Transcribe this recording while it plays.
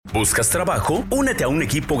¿Buscas trabajo? Únete a un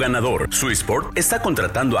equipo ganador. Swissport está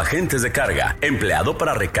contratando agentes de carga, empleado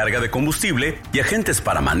para recarga de combustible y agentes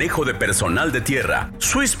para manejo de personal de tierra.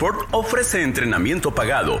 Swissport ofrece entrenamiento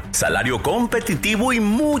pagado, salario competitivo y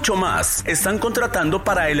mucho más. Están contratando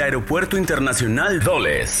para el Aeropuerto Internacional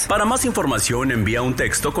Dulles. Para más información, envía un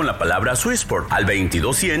texto con la palabra Swissport al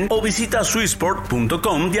 2200 o visita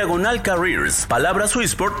swissport.com/careers. Palabra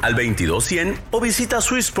Swissport al 2200 o visita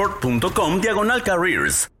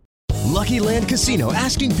swissport.com/careers. Lucky Land Casino,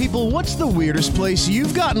 asking people, what's the weirdest place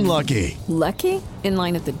you've gotten lucky? Lucky? In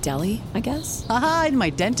line at the deli, I guess? Aha, in my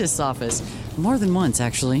dentist's office. More than once,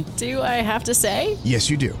 actually. Do I have to say? Yes,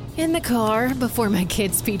 you do. In the car before my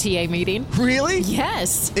kids' PTA meeting. Really?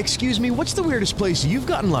 Yes. Excuse me, what's the weirdest place you've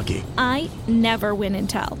gotten lucky? I never win and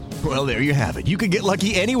tell. Well, there you have it. You can get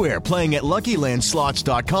lucky anywhere, playing at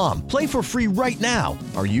LuckyLandSlots.com. Play for free right now.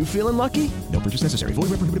 Are you feeling lucky? No purchase necessary.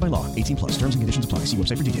 Void where prohibited by law. 18+. Terms and conditions apply. See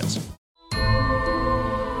website for details.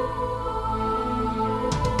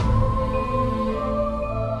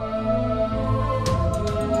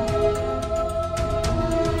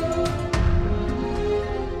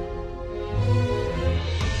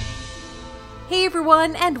 Hey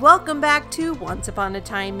everyone, and welcome back to Once Upon a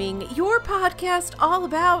Timing, your podcast all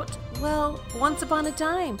about, well, Once Upon a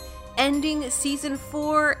Time. Ending season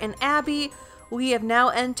 4, and Abby, we have now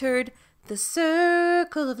entered the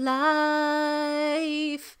circle of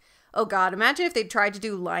life. Oh god, imagine if they tried to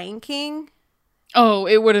do Lion King. Oh,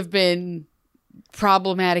 it would have been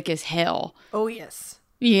problematic as hell. Oh yes.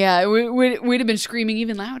 Yeah, we'd have been screaming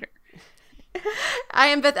even louder. I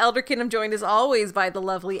am Beth Elderkin. I'm joined as always by the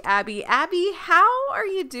lovely Abby. Abby, how are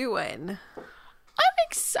you doing?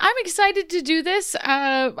 I'm excited to do this.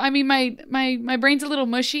 I mean, my brain's a little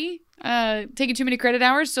mushy, taking too many credit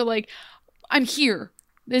hours. So like, I'm here.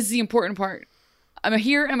 This is the important part. I'm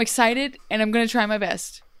here. I'm excited, and I'm gonna try my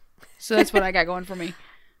best. So that's what I got going for me.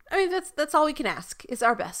 I mean, that's all we can ask is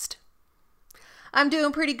our best. I'm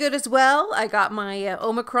doing pretty good as well. I got my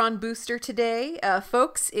Omicron booster today.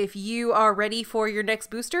 Folks, if you are ready for your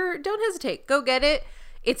next booster, don't hesitate. Go get it.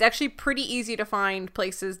 It's actually pretty easy to find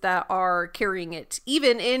places that are carrying it,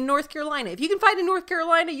 even in North Carolina. If you can find it in North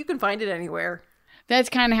Carolina, you can find it anywhere. That's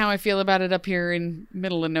kind of how I feel about it up here in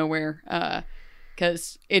middle of nowhere.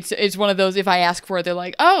 Because it's one of those, if I ask for it, they're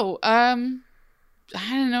like, oh,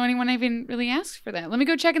 I don't know anyone even really asked for that. Let me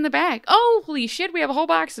go check in the back. Oh, holy shit, we have a whole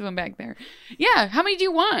box of them back there. Yeah, how many do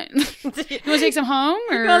you want? You want to take some home?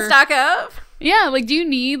 Or? You want to stock up? Yeah, like, do you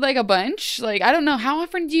need, like, a bunch? Like, I don't know. How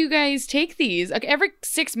often do you guys take these? Like, every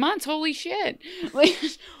 6 months? Holy shit. Like,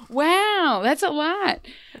 wow, that's a lot.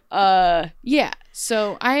 Yeah,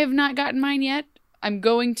 so I have not gotten mine yet. I'm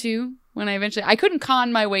going to when I eventually... I couldn't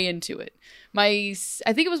con my way into it. I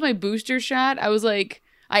think it was my booster shot. I was like...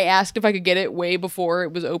 I asked if I could get it way before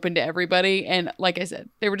it was open to everybody. And like I said,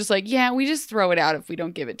 they were just like, yeah, we just throw it out if we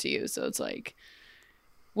don't give it to you. So it's like,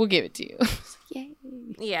 we'll give it to you. Yay.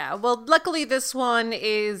 Yeah. Well, luckily this one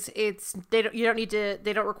is, they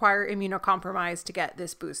don't require immunocompromised to get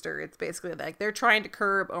this booster. It's basically like they're trying to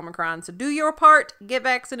curb Omicron. So do your part, get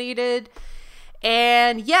vaccinated.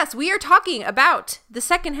 And yes, we are talking about the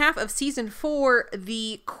second half of season 4,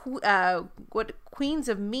 the Queens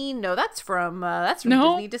of Mean. No, that's from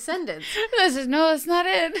Disney Descendants. That's not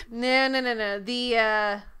it. No.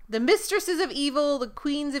 The Mistresses of Evil, the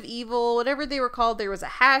Queens of Evil, whatever they were called. There was a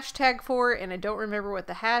hashtag for it, and I don't remember what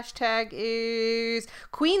the hashtag is.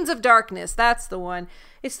 Queens of Darkness, that's the one.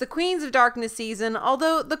 It's the Queens of Darkness season,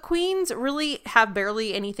 although the queens really have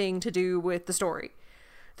barely anything to do with the story.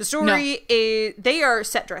 The story is, they are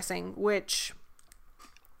set dressing, which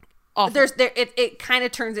it kind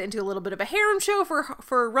of turns it into a little bit of a harem show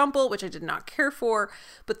for Rumple, which I did not care for.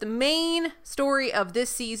 But the main story of this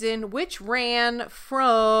season, which ran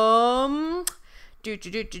from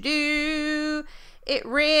it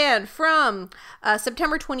ran from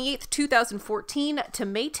September 28th, 2014 to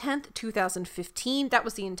May 10th, 2015. That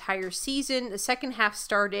was the entire season. The second half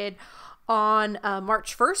started on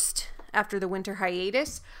March 1st. After the winter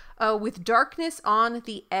hiatus, with Darkness on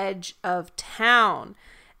the Edge of Town.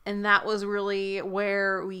 And that was really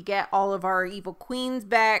where we get all of our evil queens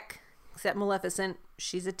back, except Maleficent.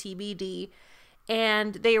 She's a TBD.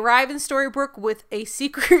 And they arrive in Storybrooke with a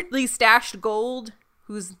secretly stashed gold,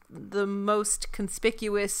 who's the most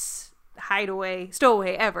conspicuous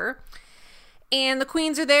stowaway ever. And the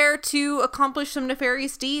queens are there to accomplish some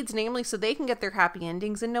nefarious deeds, namely so they can get their happy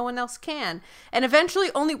endings and no one else can. And eventually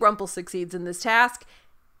only Rumple succeeds in this task.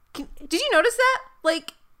 Did you notice that?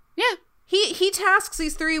 Like, yeah. He tasks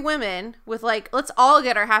these 3 women with like, let's all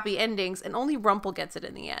get our happy endings, and only Rumple gets it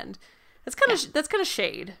in the end. That's kind of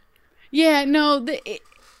shade. Yeah, no,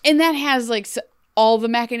 And that has like all the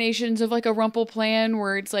machinations of like a Rumple plan,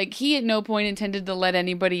 where it's like he at no point intended to let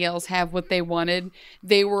anybody else have what they wanted.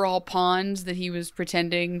 They were all pawns that he was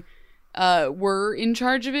pretending were in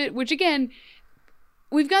charge of it, which again,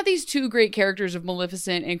 we've got these two great characters of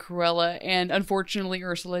Maleficent and Cruella, and unfortunately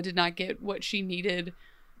Ursula did not get what she needed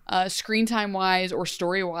screen time wise or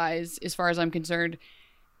story wise, as far as I'm concerned,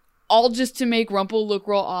 all just to make Rumple look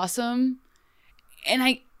real awesome.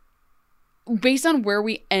 And based on where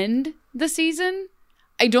we end the season,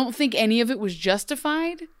 I don't think any of it was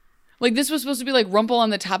justified. Like, this was supposed to be like Rumple on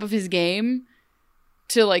the top of his game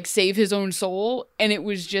to like save his own soul, and it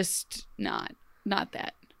was just not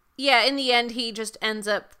that. Yeah, in the end, he just ends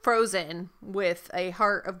up frozen with a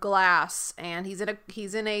heart of glass, and he's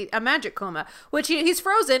in a magic coma, which he's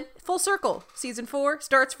frozen full circle. Season 4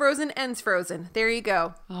 starts frozen, ends frozen. There you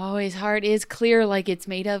go. Oh, his heart is clear, like it's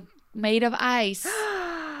made of ice.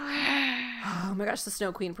 Oh my gosh, the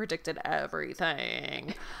Snow Queen predicted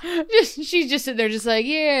everything. She's just sitting there, just like,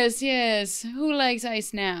 yes. Who likes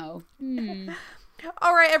ice now?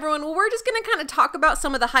 All right, everyone. Well, we're just going to kind of talk about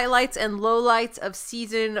some of the highlights and lowlights of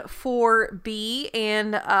season 4B,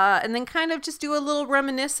 and then kind of just do a little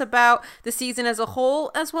reminisce about the season as a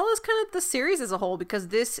whole, as well as kind of the series as a whole, because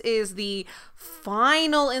this is the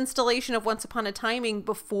final installation of Once Upon a Timing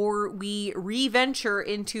before we re-venture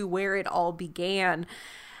into where it all began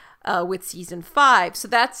with season 5. So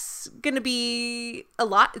that's going to be a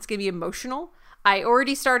lot. It's going to be emotional. I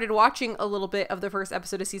already started watching a little bit of the first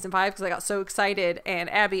episode of season 5 because I got so excited. And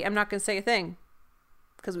Abby, I'm not going to say a thing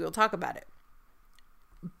because we will talk about it.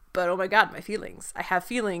 But oh my God, my feelings. I have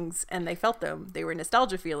feelings and I felt them. They were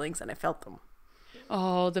nostalgia feelings and I felt them.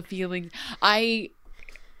 Oh, the feelings. I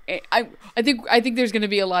think there's going to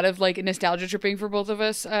be a lot of like nostalgia tripping for both of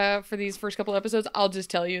us for these first couple episodes. I'll just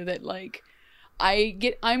tell you that like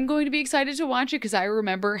I'm going to be excited to watch it because I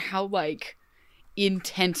remember how like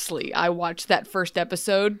intensely I watched that first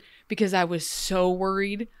episode because I was so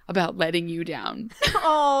worried about letting you down. Aww.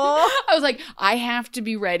 I was like, I have to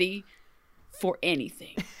be ready for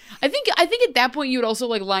anything. I think at that point you had also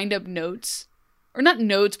like lined up notes, or not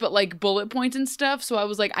notes, but like bullet points and stuff. So I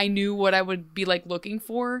was like, I knew what I would be like looking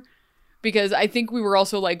for, because I think we were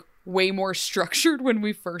also like way more structured when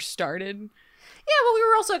we first started. Yeah, but we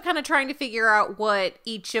were also kind of trying to figure out what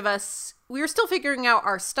each of us, we were still figuring out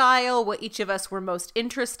our style, what each of us were most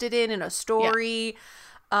interested in a story.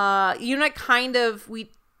 Yeah. We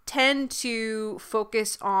tend to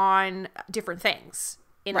focus on different things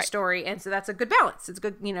in a story. And so that's a good balance. It's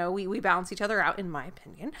good, we balance each other out, in my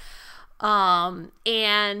opinion.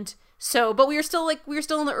 And so, but we were still in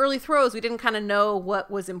the early throes. We didn't kind of know what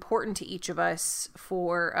was important to each of us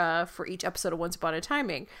for each episode of Once Upon a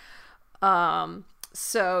Timing.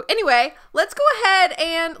 So anyway, let's go ahead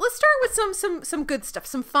and let's start with some good stuff,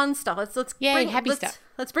 some fun stuff. Let's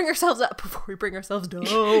bring ourselves up before we bring ourselves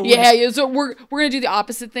down. Yeah. So we're gonna do the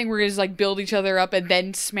opposite thing. We're gonna just like build each other up and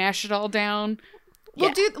then smash it all down.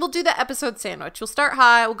 We'll do the episode sandwich. We'll start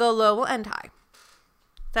high, we'll go low, we'll end high.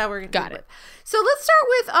 That we're gonna got it. So let's start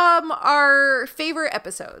with our favorite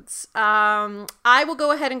episodes. I will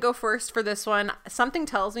go ahead and go first for this one. Something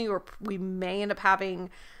tells me we may end up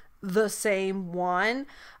having the same one.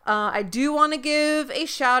 I do want to give a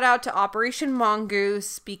shout out to Operation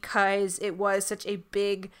Mongoose because it was such a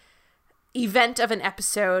big event of an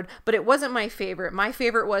episode, but it wasn't my favorite. My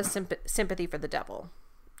favorite was Sympathy for the Devil.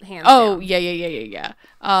 Hands down. Yeah.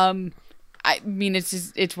 I mean,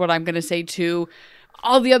 it's what I'm gonna say too.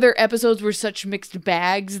 All the other episodes were such mixed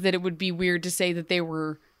bags that it would be weird to say that they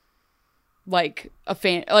were like a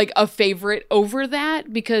favorite over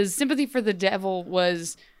that, because Sympathy for the Devil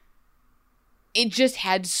it just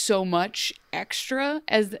had so much extra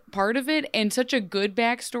as part of it and such a good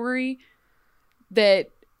backstory that,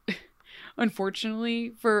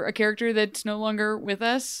 unfortunately, for a character that's no longer with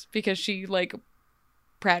us because she like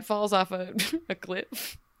pratfalls off a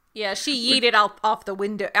cliff. Yeah, she yeeted out the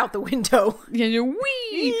window. Yeah,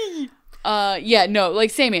 wee.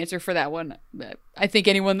 Like same answer for that one. I think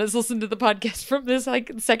anyone that's listened to the podcast from this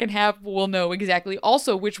like second half will know exactly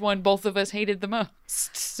also which one both of us hated the most.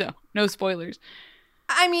 So no spoilers.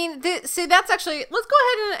 I mean, that's actually, let's go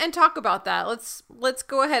ahead and talk about that. Let's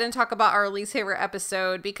go ahead and talk about our least favorite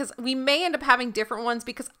episode, because we may end up having different ones,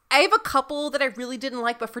 because I have a couple that I really didn't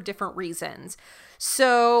like, but for different reasons.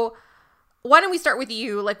 So why don't we start with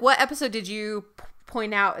you? Like, what episode did you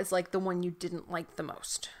point out as like the one you didn't like the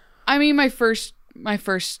most? I mean, my first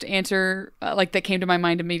answer, like that came to my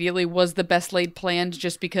mind immediately, was The Best Laid Plans,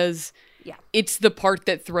 just because it's the part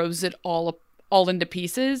that throws it all into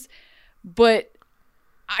pieces. But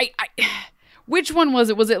I which one was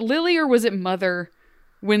it? Was it Lily or was it Mother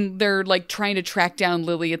when they're like trying to track down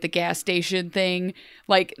Lily at the gas station thing.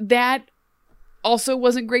 Like that also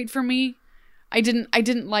wasn't great for me. I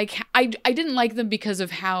didn't like them because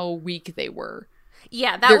of how weak they were.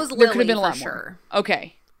 Yeah, that was Lily, there could have been a lot sure. more.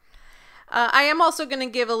 Okay. I am also going to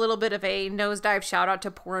give a little bit of a nosedive shout out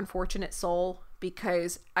to Poor Unfortunate Soul,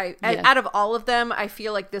 because out of all of them, I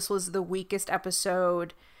feel like this was the weakest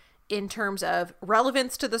episode in terms of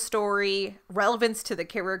relevance to the story, relevance to the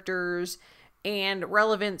characters, and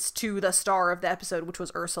relevance to the star of the episode, which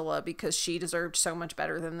was Ursula, because she deserved so much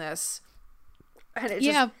better than this. And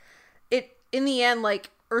it in the end,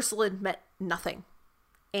 like, Ursula meant nothing.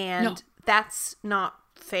 And that's not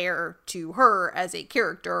fair to her as a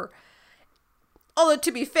character. Although,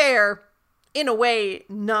 to be fair, in a way,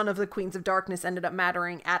 none of the Queens of Darkness ended up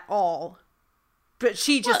mattering at all. But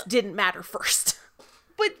she just didn't matter first.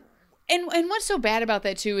 But, and what's so bad about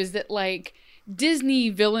that, too, is that, like, Disney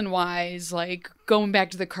villain-wise, like, going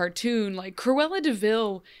back to the cartoon, like, Cruella de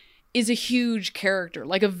Vil is a huge character.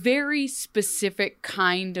 Like, a very specific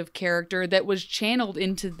kind of character that was channeled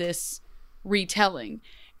into this retelling.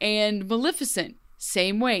 And Maleficent,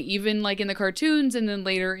 same way. Even, like, in the cartoons and then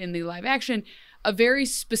later in the live action, a very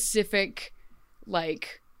specific,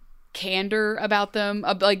 like, candor about them.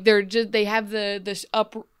 Like, they have this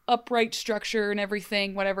upright structure and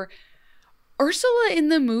everything, whatever. Ursula in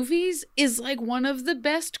the movies is, like, one of the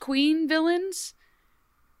best queen villains,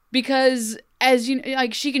 because, as you know,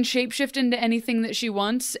 like, she can shapeshift into anything that she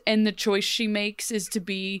wants, and the choice she makes is to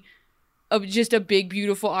be just a big,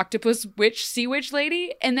 beautiful octopus witch, sea witch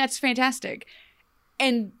lady, and that's fantastic.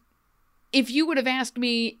 And if you would have asked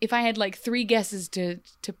me if I had, like, 3 guesses to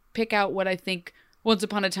pick out what I think Once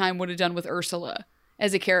Upon a Time would have done with Ursula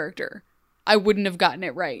as a character, I wouldn't have gotten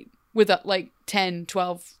it right with, like, 10,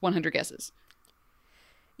 12, 100 guesses.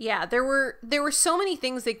 Yeah, there were so many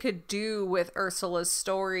things they could do with Ursula's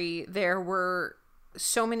story. There were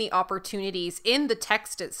so many opportunities in the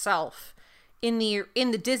text itself, in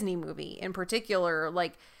the Disney movie in particular.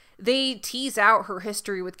 Like, they tease out her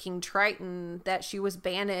history with King Triton, that she was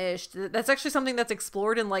banished. That's actually something that's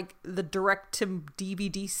explored in, like, the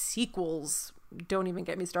direct-to-DVD sequels. Don't even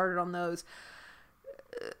get me started on those.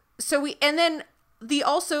 And then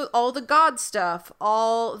all the god stuff,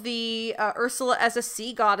 all the Ursula as a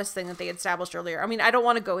sea goddess thing that they established earlier. I mean, I don't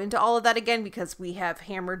want to go into all of that again because we have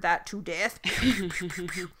hammered that to death.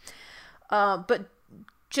 But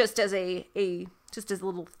just as a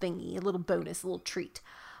little thingy, a little bonus, a little treat.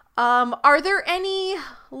 Are there any,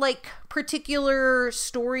 like, particular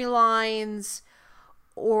storylines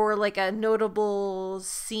or, like, a notable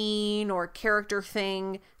scene or character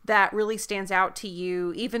thing that really stands out to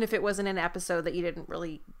you, even if it wasn't an episode that you didn't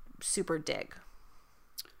really super dig?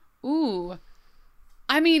 Ooh.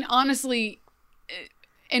 I mean, honestly,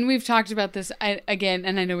 and we've talked about this again,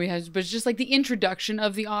 and I know we have, but it's just, like, the introduction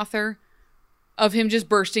of the author, of him just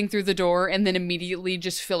bursting through the door and then immediately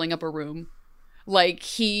just filling up a room. Like,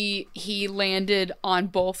 he landed on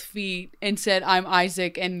both feet and said, "I'm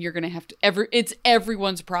Isaac, and you're gonna have to." It's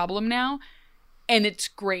everyone's problem now, and it's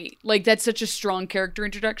great. Like, that's such a strong character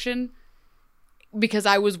introduction, because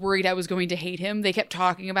I was worried I was going to hate him. They kept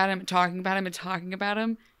talking about him and talking about him and talking about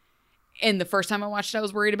him. And the first time I watched it, I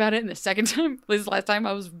was worried about it, and the second time, this last time,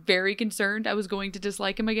 I was very concerned I was going to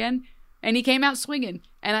dislike him again. And he came out swinging,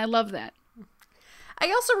 and I love that.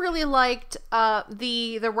 I also really liked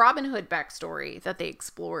the Robin Hood backstory that they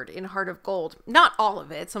explored in Heart of Gold. Not all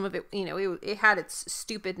of it. Some of it, you know, it had its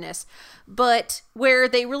stupidness. But where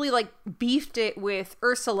they really, like, beefed it with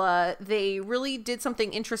Ursula, they really did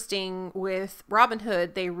something interesting with Robin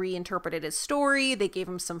Hood. They reinterpreted his story. They gave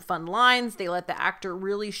him some fun lines. They let the actor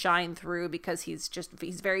really shine through, because he's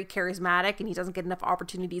very charismatic, and he doesn't get enough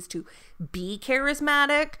opportunities to be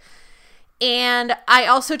charismatic. And I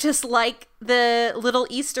also just like the little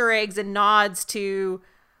Easter eggs and nods to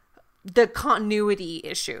the continuity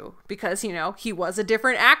issue, because, you know, he was a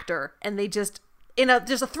different actor, and they just,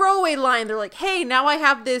 just a throwaway line, they're like, "Hey, now I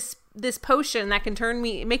have this potion that can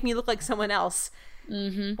make me look like someone else."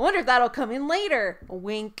 Mm-hmm. I wonder if that'll come in later. A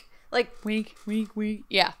wink. Like, wink, wink, wink.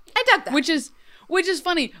 Yeah. I dug that. Which is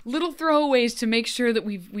funny. Little throwaways to make sure that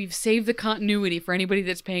we've saved the continuity for anybody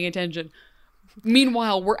that's paying attention.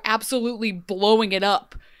 Meanwhile, we're absolutely blowing it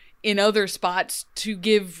up in other spots to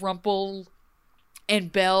give Rumple and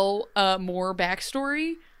Belle more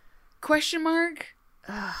backstory? Question mark?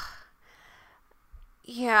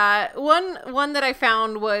 Yeah, one that I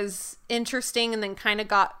found was interesting and then kind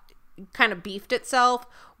of beefed itself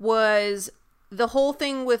was the whole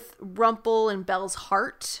thing with Rumple and Belle's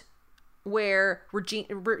heart, where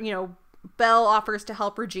Regina, Belle offers to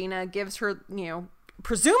help Regina, gives her,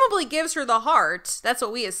 presumably gives her the heart. That's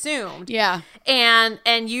what we assumed. Yeah.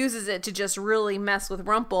 And uses it to just really mess with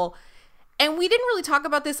Rumple. And we didn't really talk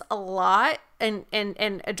about this a lot and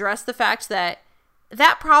address the fact that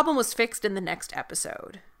problem was fixed in the next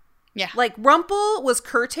episode. Yeah. Like, Rumple was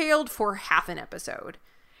curtailed for half an episode.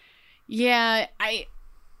 Yeah, I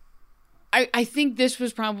think this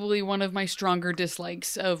was probably one of my stronger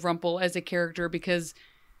dislikes of Rumple as a character, because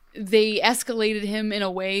they escalated him in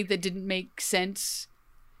a way that didn't make sense.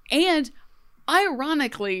 And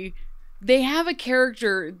ironically, they have a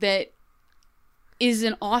character that is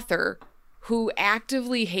an author who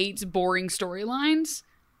actively hates boring storylines,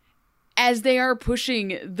 as they are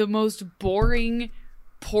pushing the most boring,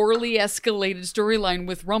 poorly escalated storyline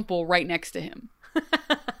with Rumple right next to him.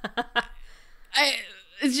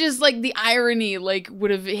 It's just like the irony, like,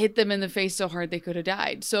 would have hit them in the face so hard they could have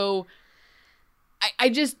died. So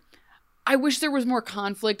I wish there was more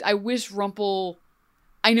conflict. I wish Rumple,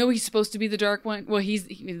 I know he's supposed to be the Dark One. Well, he's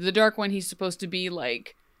the Dark One. He's supposed to be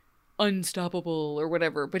like unstoppable or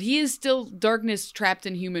whatever, but he is still darkness trapped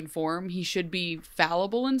in human form. He should be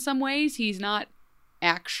fallible in some ways. He's not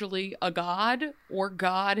actually a god or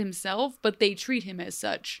God himself, but they treat him as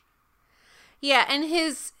such. Yeah, and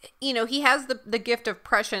his, he has the gift of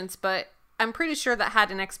prescience, but I'm pretty sure that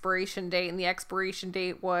had an expiration date, and the expiration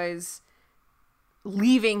date was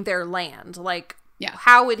leaving their land. Like, yeah.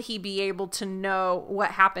 How would he be able to know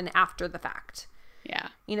what happened after the fact? Yeah.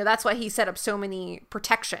 That's why he set up so many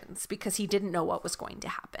protections, because he didn't know what was going to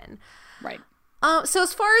happen. Right. So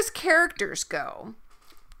as far as characters go,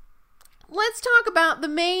 let's talk about the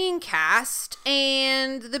main cast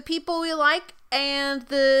and the people we like and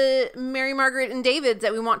the Mary Margaret and Davids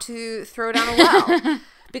that we want to throw down a well.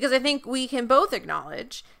 Because I think we can both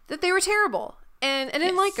acknowledge that they were terrible. And I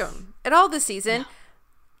didn't like them at all this season. No.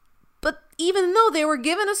 But even though they were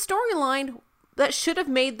given a storyline that should have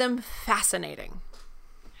made them fascinating.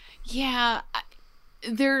 Yeah,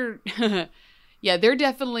 they're they're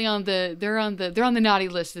definitely on the naughty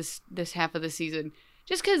list this half of the season.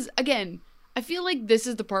 Just because, again, I feel like this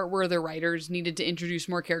is the part where the writers needed to introduce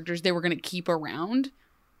more characters they were going to keep around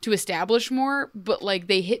to establish more, but like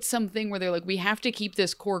they hit something where they're like, we have to keep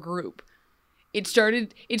this core group. It's starting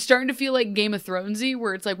to feel like Game of Thronesy,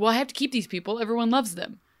 where it's like, well, I have to keep these people. Everyone loves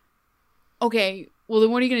them. Okay, well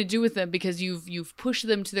then what are you going to do with them, because you've pushed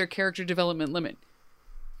them to their character development limit?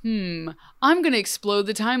 I'm going to explode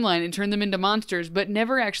the timeline and turn them into monsters, but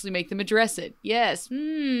never actually make them address it. Yes.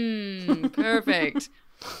 Perfect.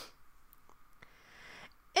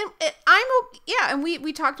 And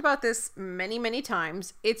we talked about this many, many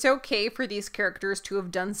times. It's okay for these characters to have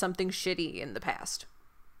done something shitty in the past.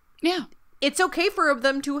 Yeah. It's okay for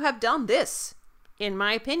them to have done this, in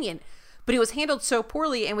my opinion. But it was handled so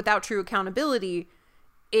poorly and without true accountability,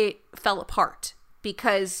 it fell apart.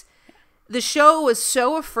 Because the show was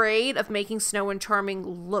so afraid of making Snow and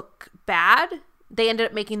Charming look bad, they ended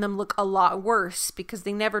up making them look a lot worse, because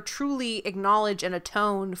they never truly acknowledge and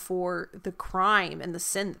atone for the crime and the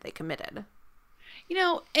sin that they committed.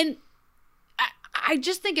 And I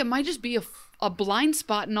just think it might just be a blind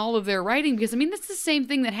spot in all of their writing, because, I mean, that's the same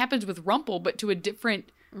thing that happens with Rumple, but to a different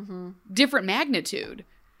magnitude,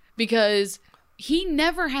 because he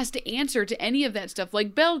never has to answer to any of that stuff.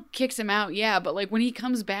 Like, Belle kicks him out, yeah, but like when he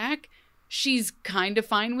comes back, she's kind of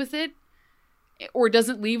fine with it, or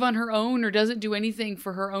doesn't leave on her own, or doesn't do anything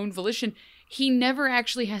for her own volition. He never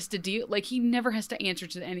actually has to he never has to answer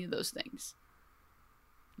to any of those things.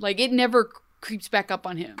 Like, it never creeps back up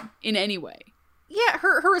on him in any way. Yeah,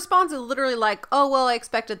 her response is literally like, oh, well, I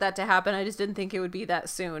expected that to happen. I just didn't think it would be that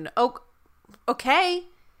soon. Oh, okay.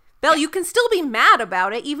 Belle, you can still be mad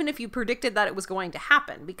about it, even if you predicted that it was going to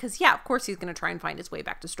happen. Because, yeah, of course he's going to try and find his way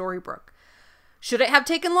back to Storybrooke. Should it have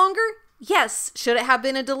taken longer? Yes. Should it have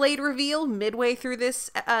been a delayed reveal midway through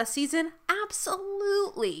this season?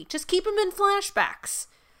 Absolutely. Just keep him in flashbacks.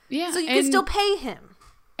 Yeah. So you can still pay him.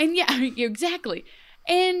 And yeah, exactly.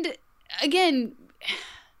 And again,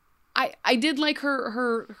 I did like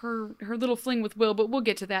her little fling with Will, but we'll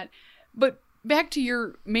get to that. But back to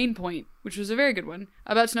your main point, which was a very good one,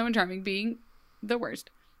 about Snow and Charming being the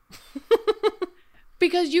worst.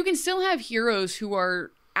 Because you can still have heroes who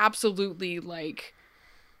are absolutely like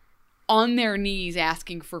on their knees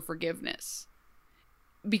asking for forgiveness.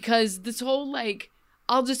 Because this whole, like,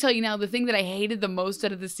 I'll just tell you now, the thing that I hated the most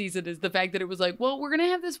out of this season is the fact that it was like, well, we're going to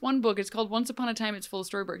have this one book. It's called Once Upon a Time. It's full of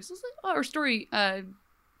storybooks. It's like,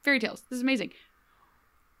 fairy tales. This is amazing.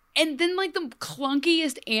 And then, like, the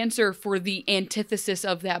clunkiest answer for the antithesis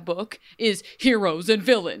of that book is heroes and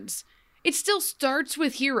villains. It still starts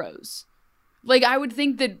with heroes. Like, I would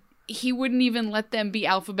think that he wouldn't even let them be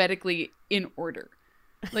alphabetically in order.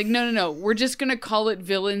 Like, no. We're just going to call it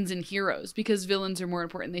villains and heroes because villains are more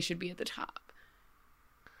important. They should be at the top.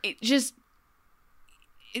 It's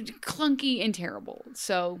clunky and terrible.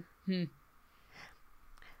 So,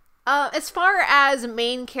 As far as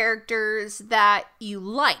main characters that you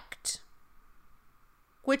liked,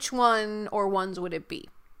 which one or ones would it be?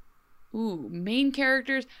 Ooh, main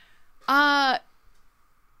characters. I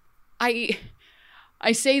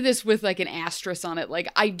say this with like an asterisk on it.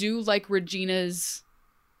 Like, I do like Regina's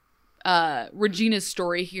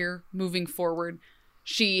story here moving forward.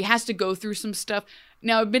 She has to go through some stuff.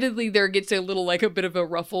 Now, admittedly, there gets a bit of a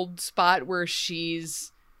ruffled spot where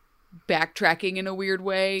she's backtracking in a weird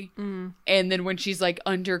way. And then when she's like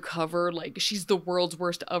undercover, like she's the world's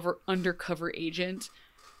worst undercover agent.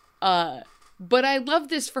 But I love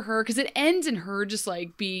this for her because it ends in her just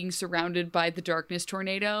like being surrounded by the darkness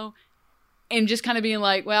tornado and just kind of being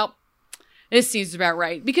like, well, this seems about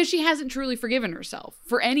right, because she hasn't truly forgiven herself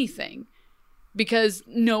for anything, because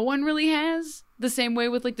no one really has. The same way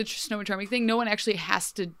with like the Snow and Charming thing, no one actually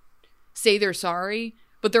has to say they're sorry,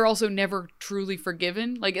 but they're also never truly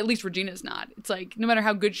forgiven. Like, at least Regina's not. It's like, no matter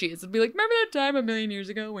how good she is, it'll be like, remember that time a million years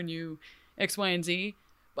ago when you X, Y, and Z?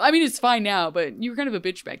 I mean, it's fine now, but you were kind of a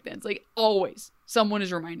bitch back then. It's like, always, someone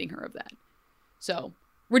is reminding her of that. So,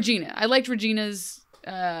 Regina. I liked Regina's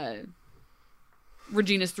through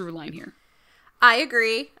line here. I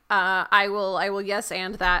agree. I will yes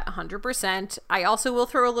and that 100%. I also will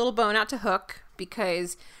throw a little bone out to Hook,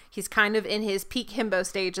 because he's kind of in his peak himbo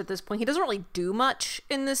stage at this point. He doesn't really do much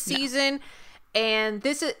in this season. No. And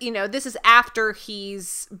this is after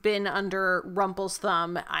he's been under Rumple's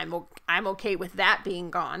thumb. I'm okay with that being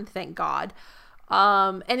gone, thank God.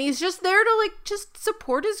 And he's just there to like just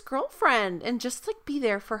support his girlfriend and just like be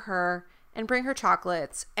there for her and bring her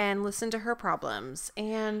chocolates and listen to her problems,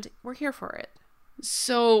 and we're here for it.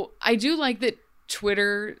 So I do like that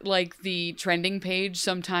Twitter, like the trending page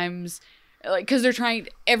sometimes, like, because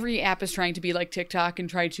every app is trying to be like TikTok and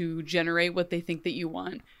try to generate what they think that you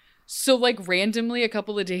want. So like randomly a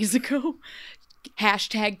couple of days ago,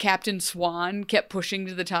 hashtag Captain Swan kept pushing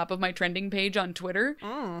to the top of my trending page on Twitter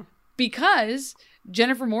because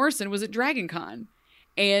Jennifer Morrison was at DragonCon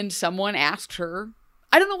and someone asked her,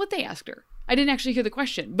 I don't know what they asked her. I didn't actually hear the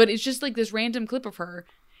question, but it's just like this random clip of her.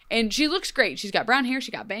 And she looks great. She's got brown hair.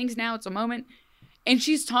 She got bangs now. It's a moment. And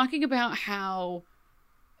she's talking about how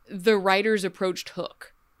the writers approached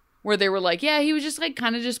Hook, where they were like, yeah, he was just like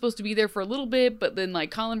kind of just supposed to be there for a little bit, but then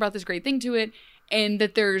like Colin brought this great thing to it. And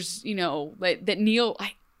that there's, that Neil,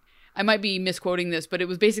 I might be misquoting this, but it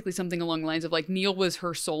was basically something along the lines of like Neil was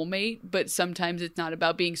her soulmate, but sometimes it's not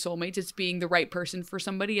about being soulmates. It's being the right person for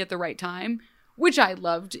somebody at the right time, which I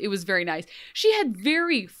loved. It was very nice. She had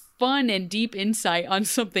very fun and deep insight on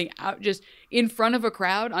something out just in front of a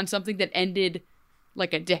crowd on something that ended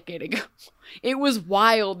like a decade ago. It was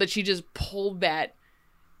wild that she just pulled that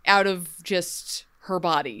out of just her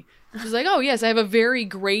body. She's like, oh yes, I have a very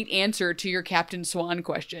great answer to your Captain Swan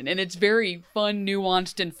question, and it's very fun,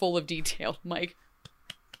 nuanced, and full of detail. I'm like,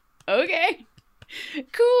 okay,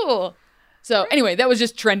 cool. So anyway, that was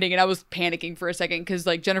just trending, and I was panicking for a second because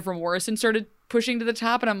like Jennifer Morrison started pushing to the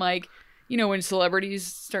top, and I'm like, when celebrities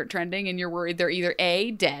start trending and you're worried they're either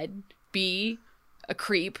A, dead, B, a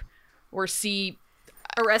creep, or C,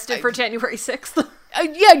 arrested for January 6th.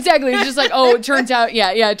 Yeah, exactly. It's just like, oh, it turns out,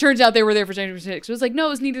 it turns out they were there for January 6th. It was like, no, it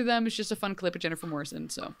was neither of them. It's just a fun clip of Jennifer Morrison.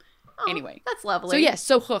 So anyway. That's lovely. So yes,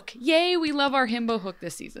 so Hook. Yay, we love our himbo Hook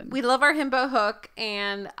this season. We love our himbo Hook,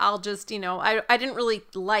 and I'll just, I didn't really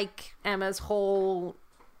like Emma's whole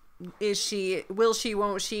will she,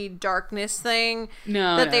 won't she darkness thing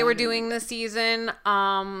they were doing this season.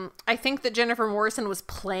 I think that Jennifer Morrison was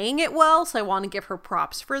playing it well, so I want to give her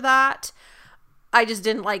props for that. I just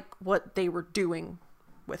didn't like what they were doing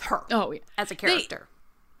with her as a character.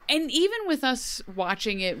 And even with us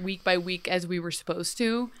watching it week by week as we were supposed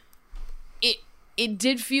to, it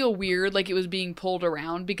did feel weird, like it was being pulled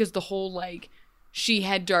around, because the whole like she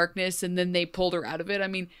had darkness and then they pulled her out of it. I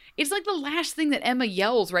mean, it's like the last thing that Emma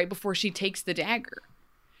yells right before she takes the dagger.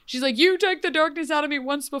 She's like, you took the darkness out of me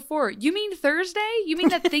once before. You mean Thursday? You mean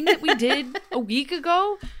that thing that we did a week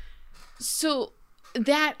ago? So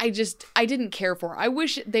that I didn't care for. I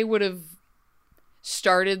wish they would have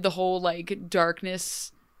started the whole like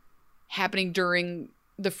darkness happening during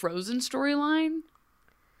the Frozen storyline,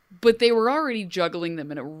 but they were already juggling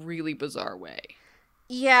them in a really bizarre way.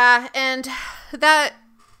 Yeah, and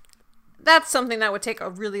that's something that would take a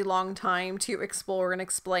really long time to explore and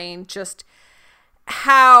explain, just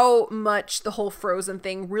how much the whole Frozen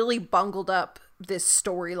thing really bungled up this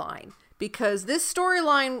storyline. Because this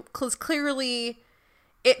storyline was clearly,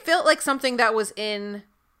 it felt like something that was in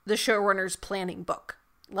the showrunner's planning book.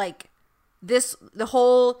 Like the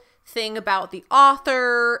whole thing about the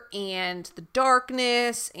author and the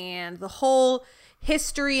darkness and the whole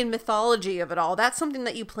history and mythology of it all, that's something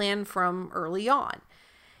that you plan from early on.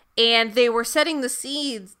 And they were setting the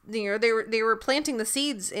seeds, you know, they were planting the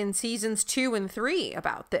seeds in seasons 2 and 3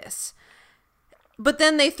 about this. But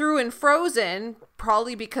then they threw in Frozen,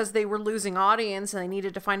 probably because they were losing audience and they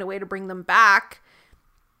needed to find a way to bring them back.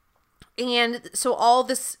 And so all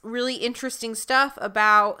this really interesting stuff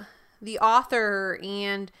about the author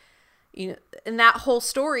and, you know, and that whole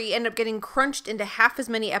story ended up getting crunched into half as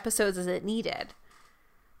many episodes as it needed.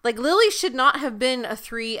 Like, Lily should not have been a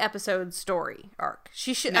 3-episode story arc.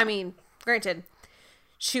 She should, I mean, granted,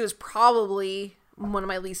 she was probably one of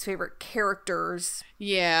my least favorite characters.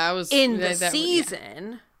 Yeah, I was in the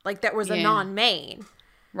season. Like, that was a non-main.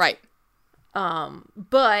 Right.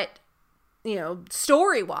 But, you know,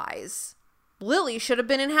 story-wise, Lily should have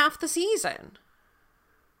been in half the season.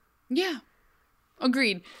 Yeah.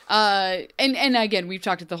 Agreed. And again, we've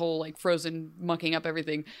talked at the whole, like, Frozen mucking up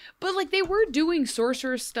everything. But, like, they were doing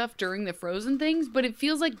sorceress stuff during the Frozen things, but it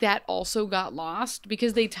feels like that also got lost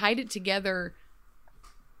because they tied it together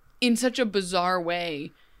in such a bizarre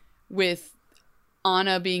way with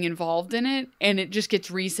Anna being involved in it, and it just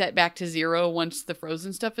gets reset back to 0 once the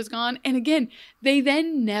Frozen stuff is gone. And again, they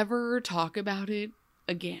then never talk about it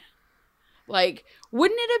again. Like,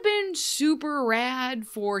 wouldn't it have been super rad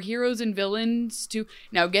for heroes and villains to...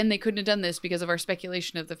 Now, again, they couldn't have done this because of our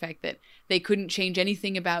speculation of the fact that they couldn't change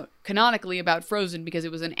anything canonically about Frozen because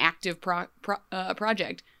it was an active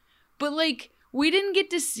project. But, like, we didn't get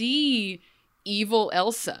to see evil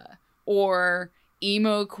Elsa or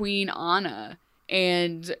emo Queen Anna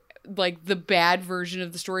and, like, the bad version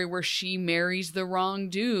of the story where she marries the wrong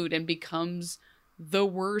dude and becomes the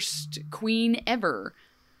worst queen ever.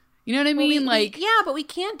 You know what I mean? But we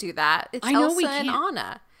can't do that. It's I know Elsa we and can't.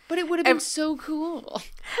 Anna. But it would have been so cool.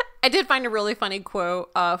 I did find a really funny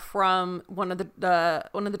quote from one of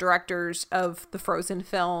the directors of the Frozen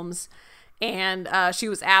films, and she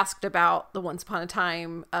was asked about the Once Upon a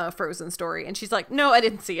Time Frozen story, and she's like, "No, I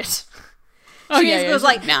didn't see it." She was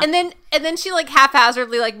like, nah. and then she, like,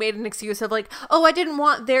 haphazardly, like, made an excuse of, like, "Oh, I didn't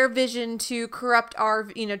want their vision to corrupt our,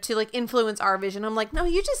 you know, to, like, influence our vision." I'm like, "No,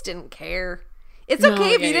 you just didn't care. It's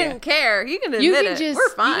okay if you didn't care. You can admit it. We're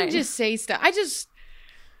fine. You can just say stuff."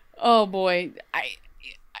 Oh boy,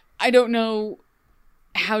 I don't know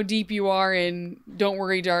how deep you are in "Don't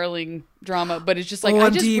Worry, Darling" drama, but it's just like, I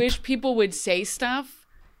just wish people would say stuff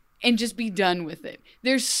and just be done with it.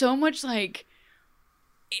 There's so much, like,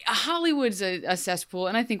 Hollywood's a cesspool,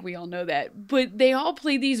 and I think we all know that, but they all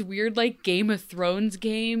play these weird, like, Game of Thrones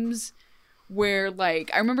games where,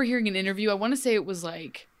 like, I remember hearing an interview, I want to say it was,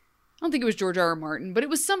 like, I don't think it was George R.R. Martin, but it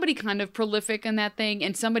was somebody kind of prolific in that thing,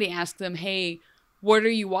 and somebody asked them, "Hey, what are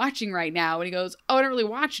you watching right now?" And he goes, "Oh, I don't really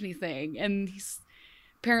watch anything." And he's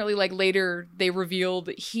apparently, like, later they revealed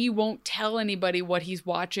that he won't tell anybody what he's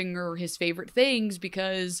watching or his favorite things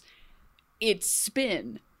because it's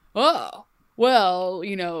spin. Oh, well,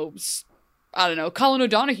 you know, I don't know, Colin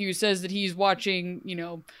O'Donoghue says that he's watching, you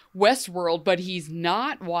know, Westworld, but he's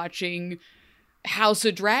not watching House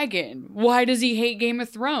of Dragon. Why does he hate Game of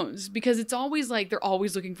Thrones? Because it's always like they're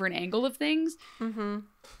always looking for an angle of things. Mm-hmm.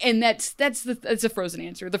 And that's a Frozen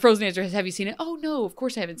answer. The Frozen answer is, "Have you seen it?" "Oh, no, of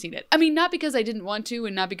course I haven't seen it." I mean, not because I didn't want to,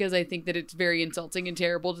 and not because I think that it's very insulting and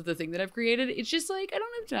terrible to the thing that I've created. It's just like, I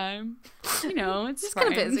don't have time. You know, it's just kind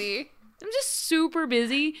of busy. I'm just super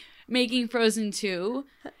busy making Frozen 2.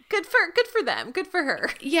 Good for them. Good for her.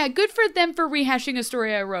 Yeah, good for them for rehashing a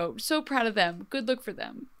story I wrote. So proud of them. Good look for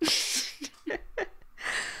them.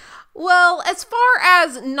 Well, as far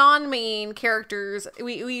as non-main characters,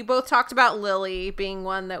 we both talked about Lily being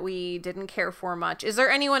one that we didn't care for much. Is there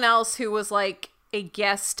anyone else who was, like, a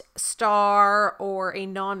guest star or a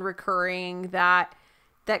non-recurring that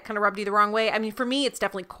kind of rubbed you the wrong way? I mean, for me, it's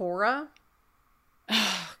definitely Korra.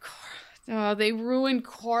 Oh, Korra. Oh, they ruined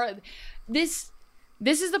Korra. This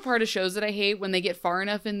is the part of shows that I hate, when they get far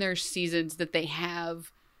enough in their seasons that they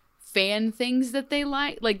have fan things that they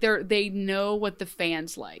like. Like, they know what the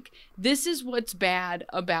fans like. This is what's bad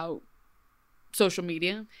about social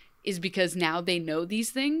media, is because now they know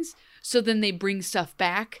these things, so then they bring stuff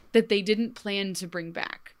back that they didn't plan to bring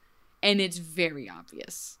back. And it's very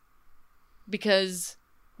obvious. Because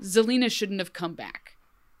Zelina shouldn't have come back.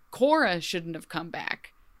 Korra shouldn't have come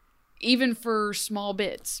back. Even for small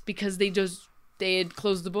bits, because they had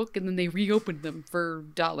closed the book and then they reopened them for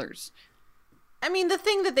dollars. I mean, the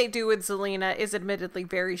thing that they do with Zelina is admittedly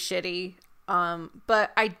very shitty.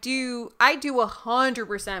 But I do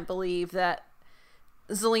 100% believe that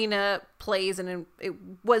Zelina plays and it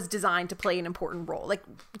was designed to play an important role. Like,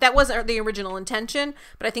 that wasn't the original intention,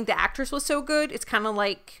 but I think the actress was so good. It's kind of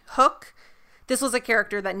like Hook. This was a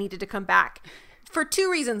character that needed to come back for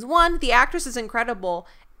two reasons. One, the actress is incredible,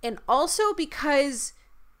 and also because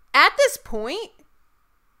at this point,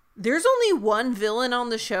 there's only one villain on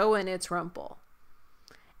the show, and it's Rumple.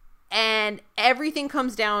 And everything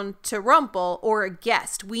comes down to Rumple or a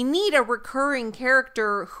guest. We need a recurring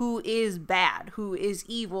character who is bad, who is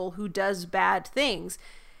evil, who does bad things.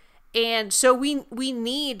 And so we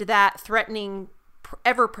need that threatening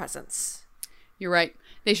ever presence. You're right.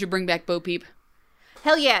 They should bring back Bo Peep.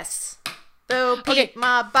 Hell yes. Bo Peep,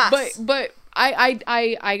 my boss. But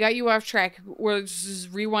I got you off track. Let's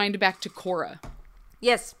just rewind back to Korra.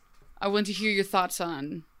 Yes. I want to hear your thoughts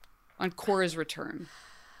on Korra's return.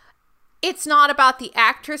 It's not about the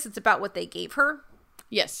actress, it's about what they gave her.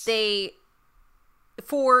 Yes. I'm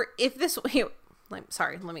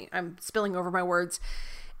spilling over my words.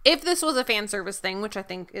 If this was a fan service thing, which I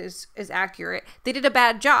think is accurate, they did a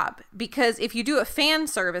bad job. Because if you do a fan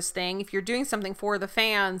service thing, if you're doing something for the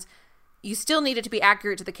fans, you still need it to be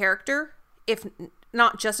accurate to the character, if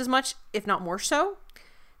not just as much, if not more so.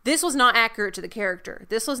 This was not accurate to the character.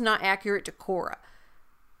 This was not accurate to Korra.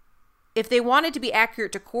 If they wanted to be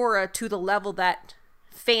accurate to Korra to the level that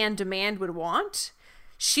fan demand would want,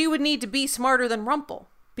 she would need to be smarter than Rumple,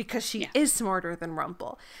 because she is smarter than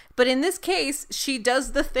Rumple. But in this case, she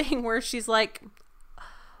does the thing where she's like,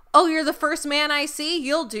 oh, you're the first man I see?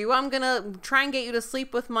 You'll do. I'm going to try and get you to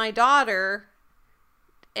sleep with my daughter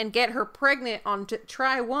and get her pregnant on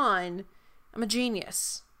try one. I'm a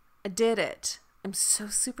genius. I did it. I'm so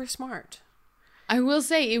super smart. I will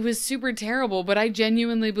say it was super terrible, but I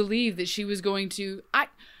genuinely believe that she was going to.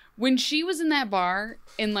 When she was in that bar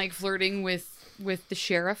and like flirting with the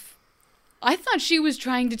sheriff, I thought she was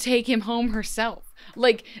trying to take him home herself.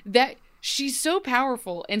 Like that, she's so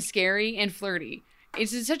powerful and scary and flirty.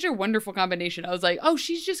 It's such a wonderful combination. I was like, oh,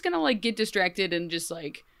 she's just gonna like get distracted and just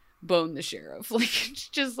like bone the sheriff. Like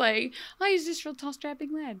just like, oh, he's this real tall,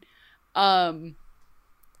 strapping lad.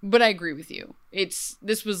 But I agree with you.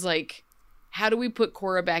 This was like, how do we put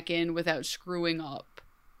Korra back in without screwing up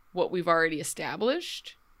what we've already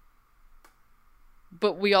established?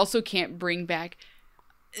 But we also can't bring back...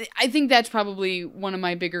 I think that's probably one of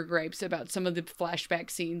my bigger gripes about some of the flashback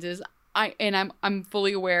scenes is I'm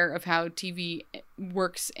fully aware of how TV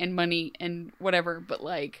works and money and whatever, but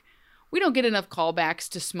like, we don't get enough callbacks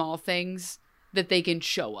to small things that they can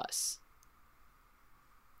show us.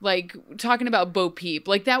 Like, talking about Bo Peep,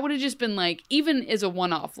 like that would have just been like, even as a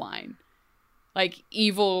one-off line. Like,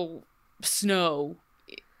 Evil Snow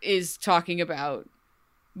is talking about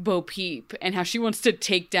Bo Peep and how she wants to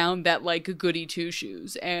take down that, like, goody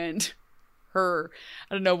two-shoes. And her,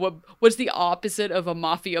 I don't know, what's the opposite of a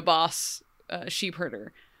mafia boss sheep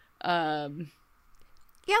herder? Yeah,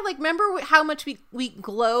 like, remember how much we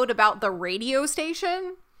glowed about the radio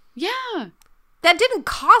station? Yeah. That didn't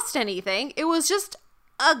cost anything. It was just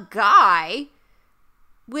a guy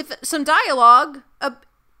with some dialogue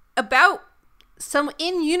about some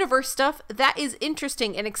in-universe stuff that is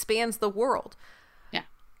interesting and expands the world. Yeah.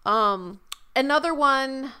 Another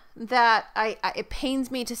one that it pains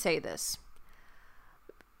me to say this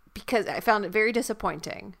because I found it very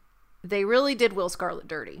disappointing. They really did Will Scarlet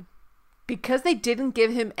dirty because they didn't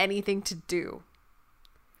give him anything to do.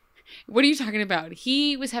 What are you talking about?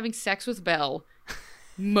 He was having sex with Belle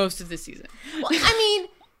most of the season. Well, I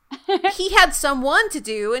mean, he had someone to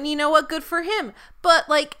do, and you know what? Good for him. But,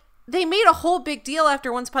 like, they made a whole big deal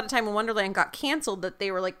after Once Upon a Time in Wonderland got canceled that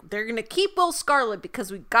they were like, they're going to keep Will Scarlet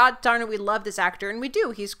because god darn it, we love this actor. And we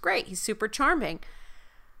do. He's great. He's super charming.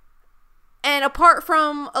 And apart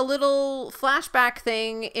from a little flashback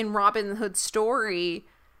thing in Robin Hood's story,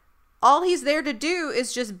 all he's there to do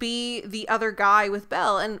is just be the other guy with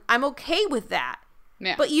Belle. And I'm okay with that.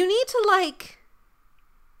 Yeah. But you need to, like,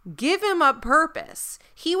 give him a purpose.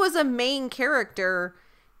 He was a main character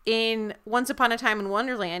in Once Upon a Time in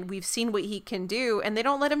Wonderland. We've seen what he can do, and they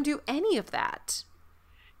don't let him do any of that.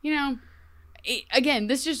 You know, again,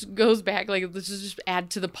 this just goes back, like, this is just add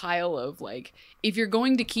to the pile of, like, if you're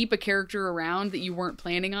going to keep a character around that you weren't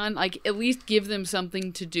planning on, like, at least give them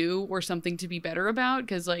something to do or something to be better about,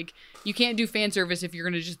 because, like, you can't do fan service if you're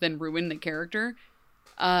going to just then ruin the character.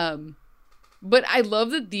 But I love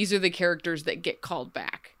that these are the characters that get called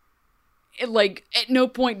back. Like, at no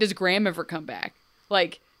point does Graham ever come back.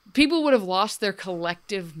 Like, people would have lost their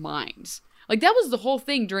collective minds. Like, that was the whole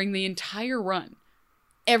thing during the entire run.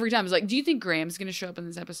 Every time. It's like, do you think Graham's going to show up in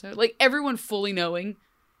this episode? Like, everyone fully knowing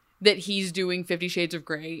that he's doing 50 Shades of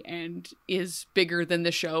Grey and is bigger than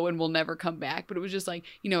the show and will never come back. But it was just like,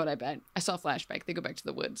 you know what I bet? I saw a flashback. They go back to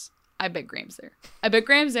the woods. I bet Graham's there. I bet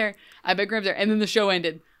Graham's there. I bet Graham's there. And then the show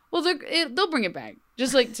ended. Well, they'll bring it back.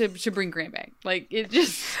 Just like to bring Graham back. Like, it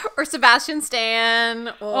just... Or Sebastian Stan.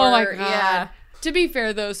 Or, oh my God. Yeah. To be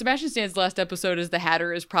fair, though, Sebastian Stan's last episode as the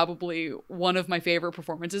Hatter is probably one of my favorite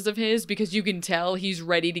performances of his, because you can tell he's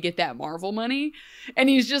ready to get that Marvel money. And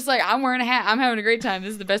he's just like, I'm wearing a hat. I'm having a great time.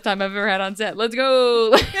 This is the best time I've ever had on set. Let's go.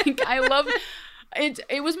 Like, I love it.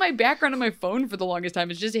 It was my background on my phone for the longest time.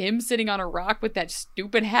 It's just him sitting on a rock with that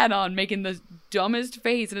stupid hat on, making the dumbest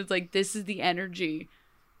face. And it's like, this is the energy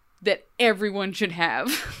that everyone should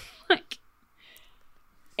have. Like,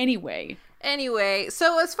 anyway,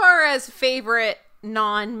 so as far as favorite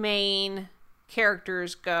non-main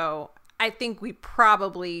characters go, I think we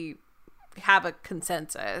probably have a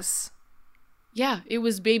consensus. Yeah, it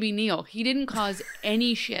was Baby Neil. He didn't cause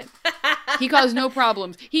any shit. He caused no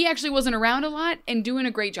problems. He actually wasn't around a lot and doing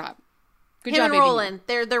a great job. Good job, and Baby Roland.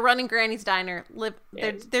 Neil. They're running Granny's Diner.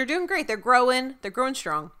 They're doing great. They're growing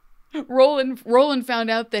strong. Roland found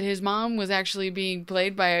out that his mom was actually being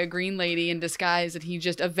played by a green lady in disguise, and he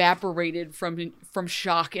just evaporated from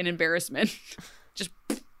shock and embarrassment. Just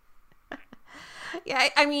yeah,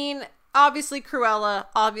 I mean, obviously Cruella,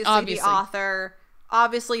 obviously the author,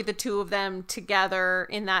 obviously the two of them together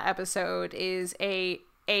in that episode is a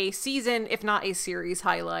season, if not a series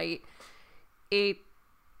highlight. It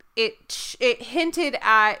hinted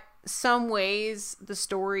at some ways the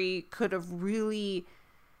story could have really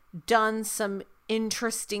done some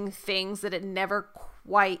interesting things that it never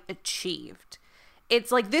quite achieved.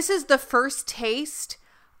 It's like, this is the first taste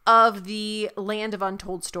of the land of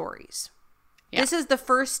untold stories. Yeah. This is the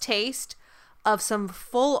first taste of some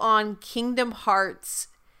full-on Kingdom Hearts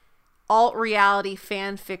alt-reality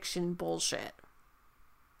fan fiction bullshit.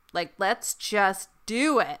 Like, let's just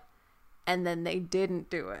do it. And then they didn't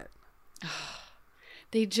do it.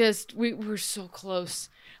 We were so close.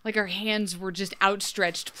 Like, our hands were just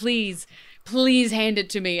outstretched. Please hand it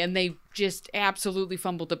to me. And they just absolutely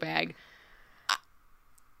fumbled the bag.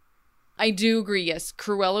 I do agree, yes.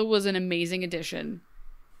 Cruella was an amazing addition.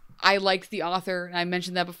 I liked the author, and I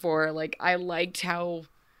mentioned that before. Like, I liked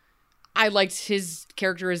his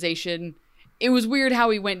characterization. It was weird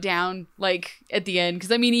how he went down, like, at the end.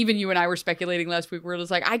 Because, I mean, even you and I were speculating last week. Where it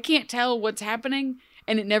was like, I can't tell what's happening.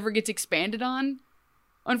 And it never gets expanded on,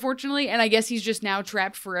 unfortunately. And I guess he's just now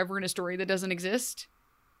trapped forever in a story that doesn't exist.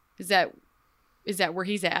 Is that where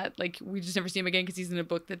he's at? Like, we just never see him again because he's in a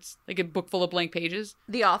book that's, like, a book full of blank pages?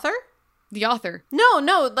 The author? The author.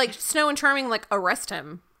 No, like, Snow and Charming, like, arrest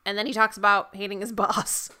him. And then he talks about hating his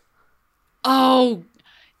boss. Oh,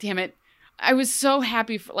 damn it. I was so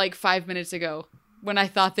happy for, like, 5 minutes ago when I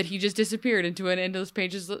thought that he just disappeared into an endless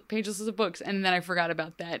pages of books, and then I forgot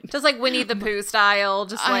about that. Just like Winnie the Pooh style,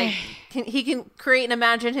 just like he can create and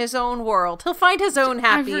imagine his own world. He'll find his own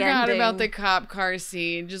happy ending. I forgot about the cop car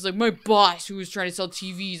scene. Just like, my boss who was trying to sell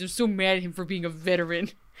TVs, I'm so mad at him for being a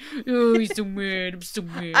veteran. Oh, he's so mad. I'm so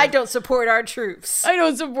mad. I don't support our troops. I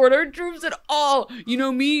don't support our troops at all. You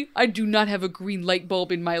know me? I do not have a green light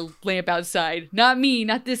bulb in my lamp outside. Not me.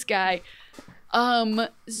 Not this guy.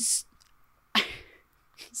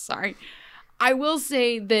 Sorry. I will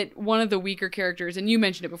say that one of the weaker characters, and you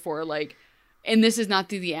mentioned it before, like, and this is not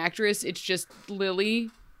through the actress, it's just Lily.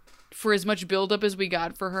 For as much buildup as we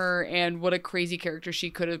got for her and what a crazy character she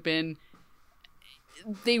could have been,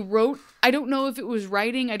 they wrote, I don't know if it was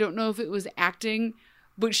writing, I don't know if it was acting,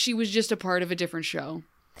 but she was just a part of a different show.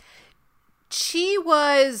 She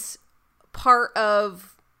was part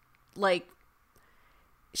of, like,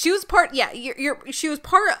 she was part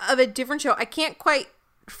of a different show. I can't quite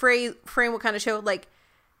frame what kind of show. Like,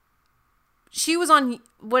 she was on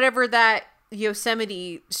whatever that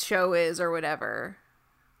Yosemite show is or whatever.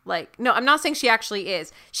 Like, no, I'm not saying she actually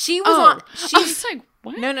is. She was on. I was like,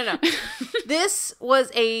 what? No. This was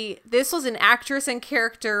an actress and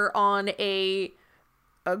character on a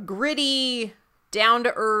gritty, down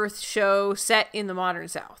to earth show set in the modern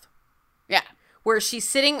South. Yeah, where she's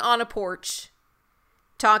sitting on a porch,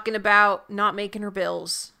 talking about not making her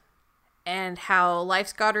bills, and how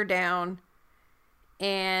life's got her down,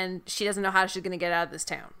 and she doesn't know how she's gonna get out of this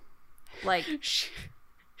town. Like.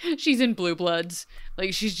 She's in Blue Bloods.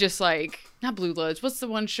 Like, she's just like, not Blue Bloods. What's the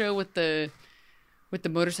one show with the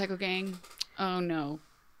motorcycle gang? Oh no.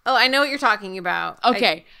 Oh, I know what you're talking about.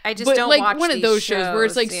 Okay. I just don't like watch one of those shows where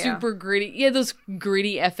it's like yeah. super gritty. Yeah, those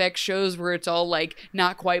gritty FX shows where it's all like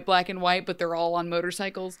not quite black and white, but they're all on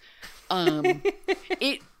motorcycles.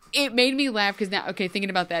 It made me laugh because now, okay, thinking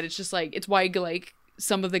about that, it's just like, it's why like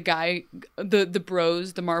some of the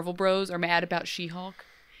bros, the Marvel bros, are mad about She-Hulk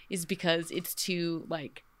is because it's too,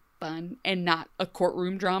 like, fun and not a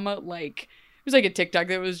courtroom drama. Like, it was like a TikTok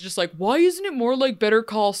that was just like, why isn't it more like Better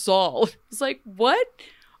Call Saul? It's like, what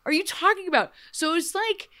are you talking about? So it's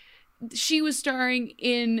like she was starring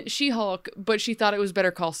in She-Hulk, but she thought it was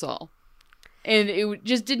Better Call Saul. And it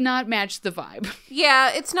just did not match the vibe.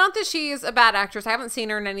 Yeah, it's not that she's a bad actress. I haven't seen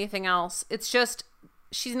her in anything else. It's just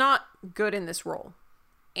she's not good in this role.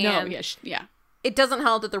 And yeah. It doesn't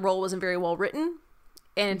help that the role wasn't very well written.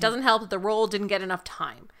 And it doesn't help that the role didn't get enough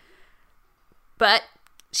time. But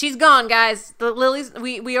she's gone, guys. The Lily's,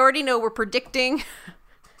 we already know we're predicting.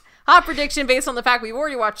 Hot prediction based on the fact we've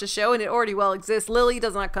already watched the show and it already well exists. Lily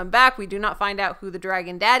does not come back. We do not find out who the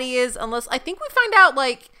Dragon Daddy is unless I think we find out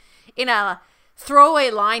like in a throwaway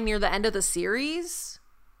line near the end of the series.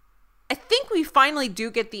 I think we finally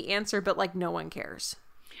do get the answer, but like no one cares.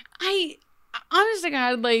 Honest to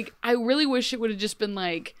God, like I really wish it would have just been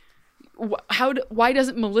like, why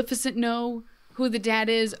doesn't Maleficent know who the dad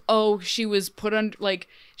is? Oh, she was put on, like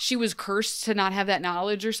she was cursed to not have that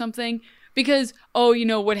knowledge or something. Because, oh, you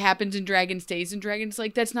know, what happens in Dragon stays in Dragon. It's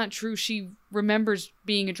like, that's not true. She remembers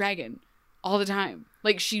being a dragon all the time.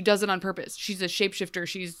 Like, she does it on purpose. She's a shapeshifter.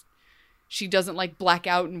 She doesn't, like, black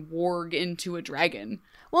out and warg into a dragon.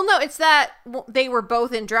 Well, no, it's that they were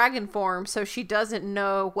both in dragon form, so she doesn't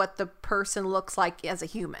know what the person looks like as a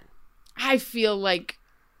human. I feel like,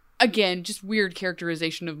 again, just weird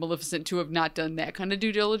characterization of Maleficent to have not done that kind of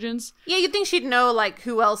due diligence. Yeah, you'd think she'd know, like,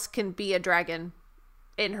 who else can be a dragon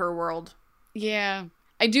in her world. Yeah.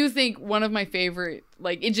 I do think one of my favorite,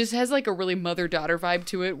 like, it just has, like, a really mother-daughter vibe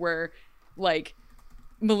to it where, like,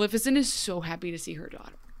 Maleficent is so happy to see her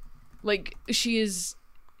daughter. Like, she has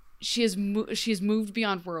moved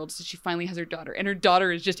beyond worlds that she finally has her daughter, and her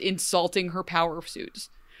daughter is just insulting her power suits.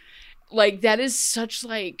 Like, that is such,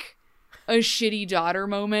 like, a shitty daughter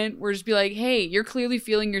moment where just be like, hey, you're clearly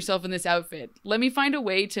feeling yourself in this outfit. Let me find a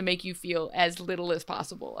way to make you feel as little as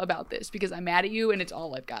possible about this because I'm mad at you and it's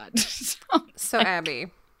all I've got. So like, Abby.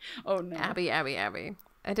 Oh, no. Abby.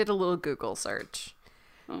 I did a little Google search.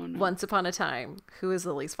 Oh, no. Once upon a time, who is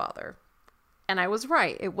Lily's father? And I was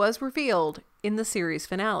right. It was revealed in the series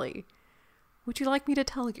finale. Would you like me to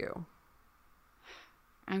tell you?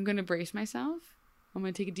 I'm going to brace myself. I'm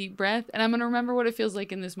going to take a deep breath, and I'm going to remember what it feels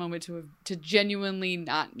like in this moment to genuinely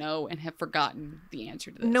not know and have forgotten the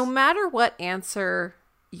answer to this. No matter what answer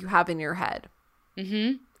you have in your head,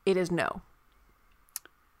 it is no.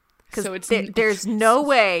 Because so there's no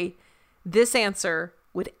way this answer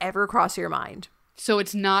would ever cross your mind. So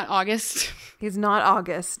it's not August? It's not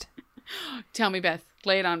August. Tell me, Beth.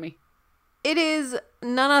 Lay it on me. It is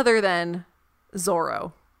none other than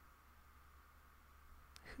Zorro.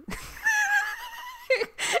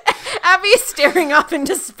 Abby's staring off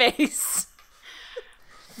into space.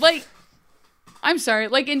 Like, I'm sorry,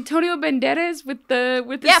 like Antonio Banderas with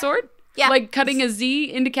the sword? Yeah. Like cutting a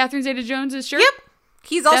Z into Catherine Zeta-Jones' shirt? Yep.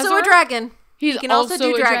 He's also a dragon. He can also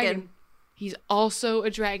do dragon. He's also a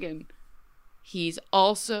dragon. He's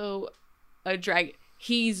also a dragon.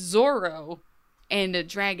 He's Zorro and a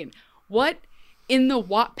dragon. What in the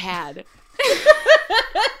Wattpad?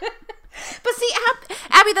 But see,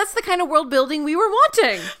 Abby, that's the kind of world building we were wanting.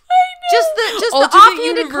 I know. Just the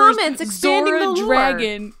offhanded comments expanding the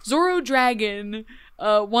lore. Zorro Dragon,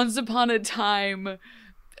 Once Upon a Time,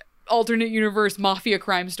 alternate universe mafia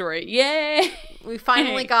crime story. Yay! We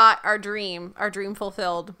finally got our dream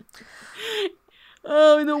fulfilled.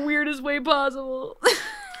 Oh, in the weirdest way possible.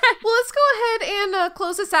 Well, let's go ahead and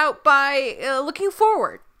close this out by looking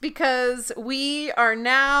forward, because we are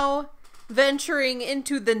now venturing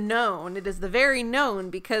into the known. It is the very known,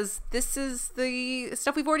 because this is the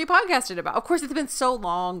stuff we've already podcasted about. Of course, it's been so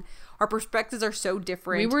long. Our perspectives are so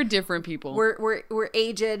different. We were different people. We're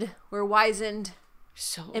aged. We're wizened.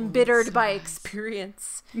 So embittered by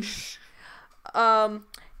experience.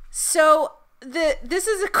 So this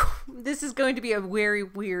is going to be a very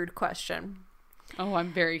weird question. Oh,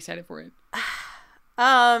 I'm very excited for it.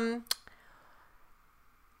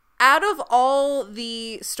 Out of all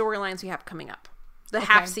the storylines we have coming up, the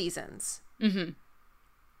half seasons,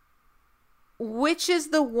 which is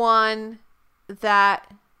the one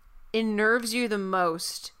that unnerves you the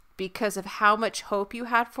most because of how much hope you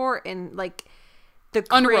had for it and like the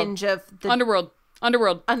cringe of the Underworld. It's the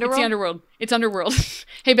Underworld. It's Underworld.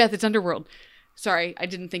 Hey Beth, it's Underworld. Sorry, I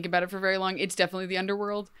didn't think about it for very long. It's definitely the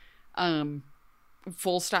Underworld.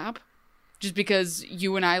 Full stop. Just because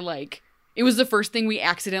you and I it was the first thing we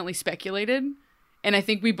accidentally speculated, and I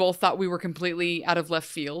think we both thought we were completely out of left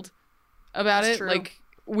field about That's it. true. Like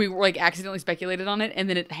we like accidentally speculated on it, and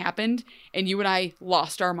then it happened, and you and I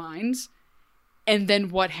lost our minds. And then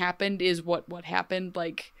what happened is what happened.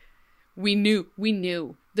 Like, we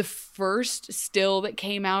knew the first still that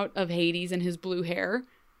came out of Hades and his blue hair,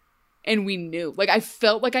 and we knew. Like, I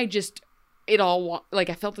felt like I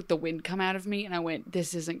felt like the wind come out of me, and I went,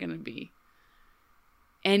 this isn't going to be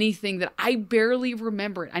anything that I barely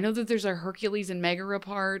remember it. I know that there's a Hercules and Megara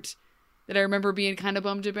part that I remember being kind of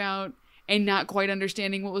bummed about and not quite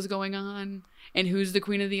understanding what was going on and who's the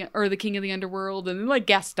the king of the underworld, and then like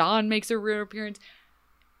Gaston makes a real appearance.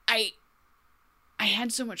 I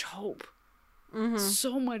had so much hope. Mm-hmm.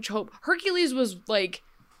 So much hope. Hercules was like,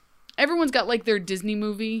 everyone's got like their Disney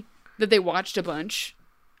movie that they watched a bunch.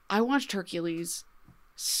 I watched Hercules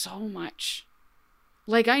so much.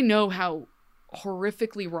 Like, I know how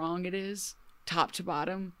horrifically wrong it is, top to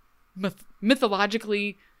bottom,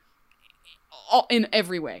 mythologically, in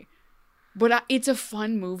every way. But it's a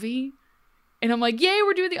fun movie. And I'm like, yay,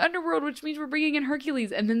 we're doing the underworld, which means we're bringing in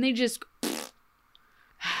Hercules. And then they just...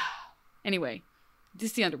 Anyway,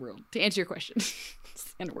 this is the underworld. To answer your question,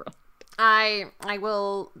 it's the underworld. I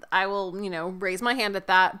will, raise my hand at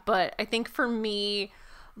that. But I think for me,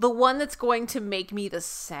 the one that's going to make me the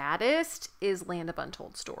saddest is Land of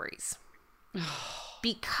Untold Stories.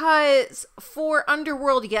 Because for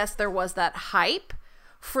Underworld, yes, there was that hype.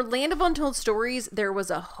 For Land of Untold Stories, there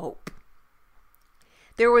was a hope.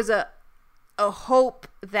 There was a hope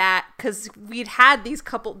that, because we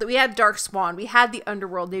had Dark Swan, we had the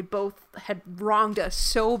Underworld, they both had wronged us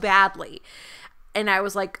so badly. And I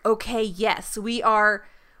was like, okay, yes,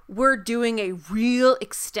 we're doing a real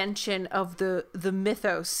extension of the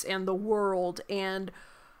mythos and the world, and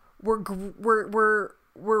we're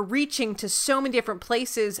reaching to so many different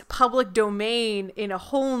places, public domain in a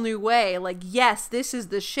whole new way. Like, yes, this is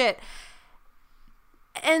the shit.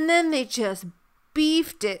 And then they just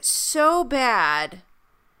beefed it so bad.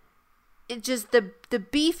 It just, the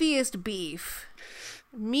beefiest beef,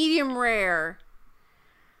 medium rare,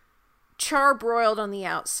 charbroiled on the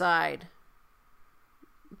outside,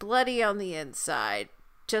 bloody on the inside,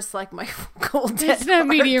 just like my cold dead It's not heart.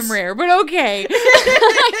 medium rare, but okay.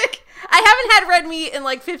 I haven't had red meat in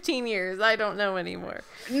like 15 years. I don't know anymore.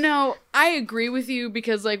 No, I agree with you,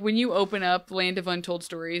 because like when you open up Land of Untold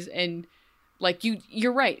Stories and like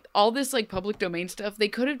you're right, all this like public domain stuff, they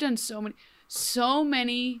could have done so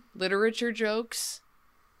many literature jokes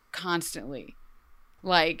constantly,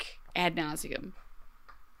 like ad nauseum.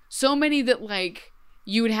 So many that like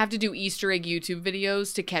you would have to do Easter egg YouTube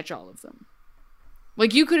videos to catch all of them.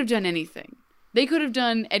 Like, you could have done anything. They could have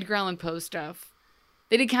done Edgar Allan Poe stuff.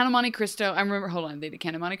 They did Count of Monte Cristo. They did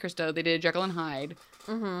Count of Monte Cristo. They did Jekyll and Hyde.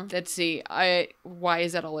 Mm-hmm. Let's see. Why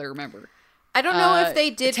is that all I remember? I don't know if they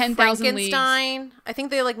did 10,000 Frankenstein. Leagues. I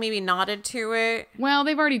think they like maybe nodded to it. Well,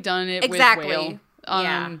 they've already done it exactly. with Whale.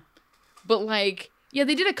 Yeah. But like, yeah,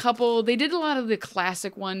 they did a couple. They did a lot of the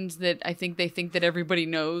classic ones that I think they think that everybody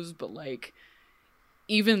knows. But like,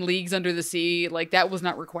 even Leagues Under the Sea, like that was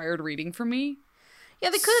not required reading for me. Yeah,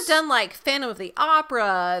 they could have done like Phantom of the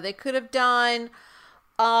Opera. They could have done,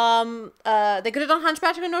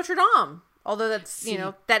 Hunchback of Notre Dame. Although that's,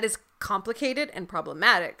 that is complicated and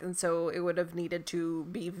problematic. And so it would have needed to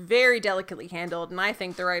be very delicately handled. And I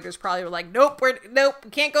think the writers probably were like, nope, we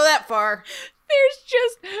can't go that far.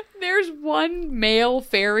 There's one male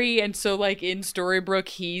fairy. And so like in Storybrooke,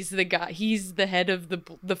 he's the head of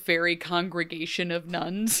the fairy congregation of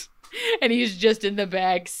nuns. And he's just in the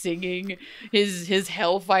back singing his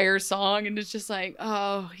Hellfire song. And it's just like,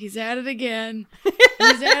 oh, he's at it again.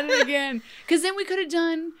 He's at it again. Because then we could have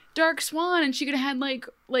done Dark Swan, and she could have had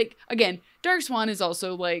like again, Dark Swan is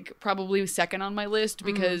also like probably second on my list,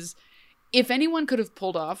 because if anyone could have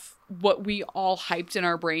pulled off what we all hyped in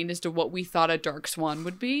our brain as to what we thought a Dark Swan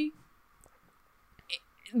would be,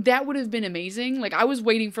 that would have been amazing. Like, I was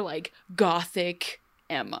waiting for like gothic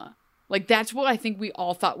Emma. Like, that's what I think we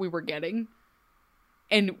all thought we were getting.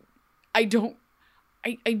 And I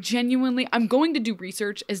genuinely, I'm going to do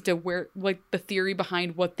research as to where, like, the theory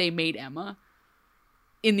behind what they made Emma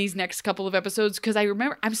in these next couple of episodes. Because I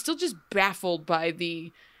remember, I'm still just baffled by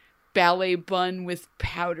the ballet bun with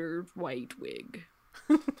powdered white wig.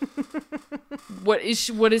 What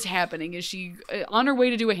is happening? Is she on her way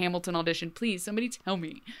to do a Hamilton audition? Please, somebody tell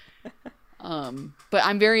me. But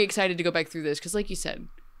I'm very excited to go back through this, because like you said,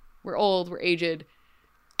 we're old, we're aged.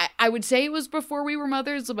 I would say it was before we were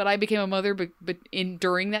mothers, but I became a mother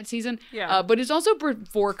during that season. Yeah. But it's also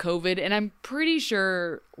before COVID, and I'm pretty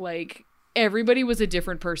sure like everybody was a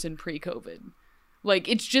different person pre-COVID. Like,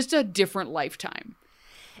 it's just a different lifetime.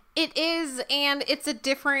 It is, and it's a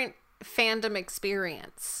different fandom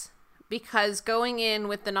experience, because going in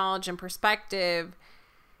with the knowledge and perspective,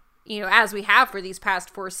 as we have for these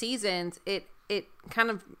past 4 seasons, it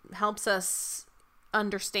kind of helps us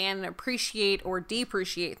understand and appreciate or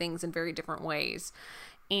depreciate things in very different ways.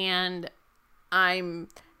 And I'm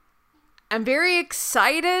very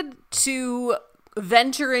excited to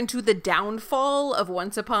venture into the downfall of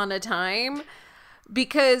Once Upon a Time,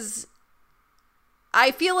 because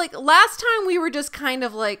I feel like last time we were just kind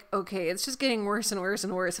of like, okay, it's just getting worse and worse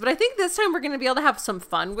and worse. But I think this time we're going to be able to have some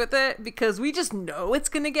fun with it, because we just know it's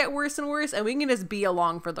going to get worse and worse, and we can just be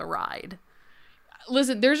along for the ride.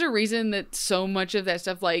 Listen, there's a reason that so much of that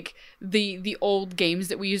stuff, like the old games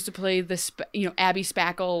that we used to play, Abby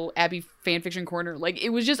Spackle, Abby Fanfiction Corner, like it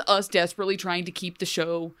was just us desperately trying to keep the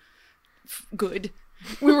show good.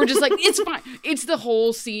 We were just like, it's fine. It's the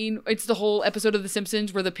whole scene. It's the whole episode of The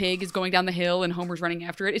Simpsons where the pig is going down the hill and Homer's running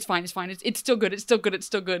after it. It's fine. It's fine. It's still good. It's still good. It's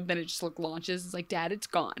still good. Then it just launches. It's like, Dad, it's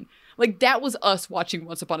gone. Like, that was us watching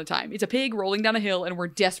Once Upon a Time. It's a pig rolling down a hill and we're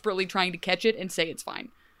desperately trying to catch it and say it's fine.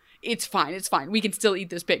 It's fine. It's fine. We can still eat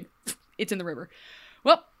this pig. It's in the river.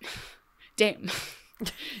 Well, damn.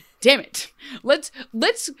 Damn it. Let's,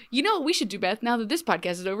 you know what we should do, Beth, now that this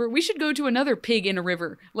podcast is over? We should go to another pig in a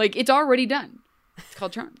river. Like, it's already done. It's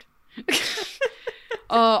called Charmed.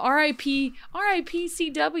 R.I.P.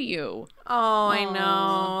 CW. Oh, I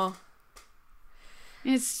know.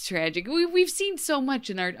 It's tragic. We've seen so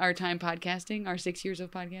much in our time podcasting, our 6 years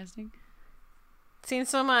of podcasting. Seen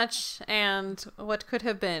so much, and what could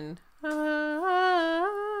have been.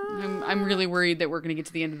 I'm really worried that we're going to get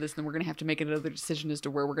to the end of this and then we're going to have to make another decision as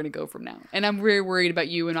to where we're going to go from now. And I'm very worried about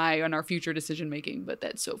you and I on our future decision making, but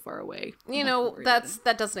that's so far away.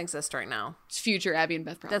 That doesn't exist right now. It's future Abby and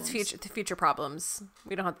Beth problems. That's future problems.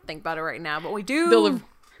 We don't have to think about it right now, but we do. They'll have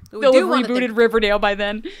rebooted Riverdale by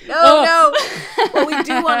then. No. What we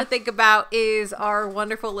do want to think about is our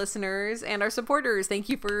wonderful listeners and our supporters. Thank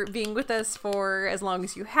you for being with us for as long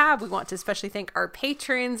as you have. We want to especially thank our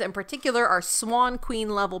patrons, in particular our Swan Queen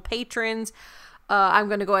level patrons. I'm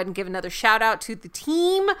going to go ahead and give another shout out to the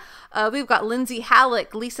team. We've got Lindsay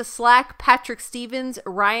Halleck, Lisa Slack, Patrick Stevens,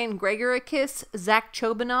 Ryan Gregorikis, Zach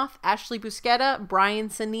Chobanoff, Ashley Busqueta, Brian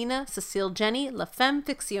Sanina, Cecile Jenny, La Femme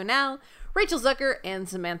Fictionnelle, Rachel Zucker, and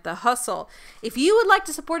Samantha Hustle. If you would like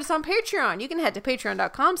to support us on Patreon, you can head to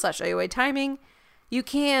patreon.com/AOA Timing. You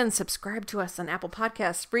can subscribe to us on Apple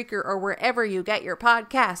Podcasts, Spreaker, or wherever you get your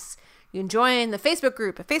podcasts. You can join the Facebook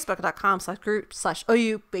group at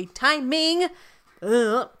facebook.com/group/OUA Timing.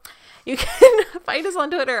 You can find us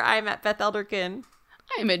on Twitter. I'm at Beth Elderkin.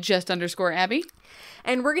 I'm at just_Abby.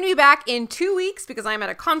 And we're going to be back in 2 weeks because I'm at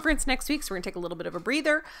a conference next week, so we're going to take a little bit of a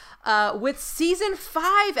breather with Season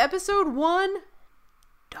 5, Episode 1,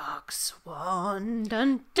 Dark Swan.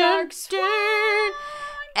 Dun, dun, dun.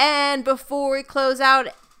 And before we close out,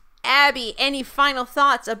 Abby, any final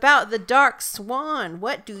thoughts about the Dark Swan?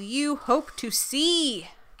 What do you hope to see?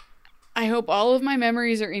 I hope all of my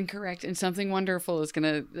memories are incorrect and something wonderful is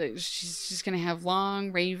she's just gonna have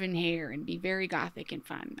long raven hair and be very gothic and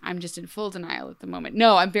fun. I'm just in full denial at the moment.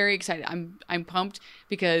 No, I'm very excited. I'm pumped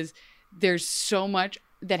because there's so much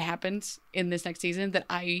that happens in this next season that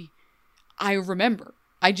I remember.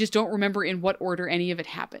 I just don't remember in what order any of it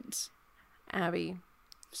happens. Abby,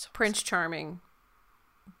 Prince Charming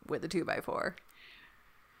with a 2x4.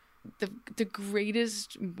 The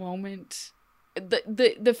greatest moment.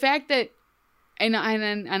 The fact that, and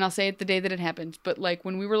I'll say it the day that it happened, but like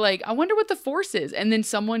when we were like, I wonder what the Force is, and then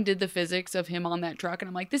someone did the physics of him on that truck, and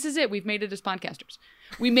I'm like, this is it. We've made it as podcasters.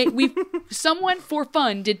 Someone for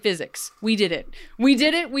fun did physics. We did it. We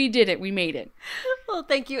did it. We made it. Well,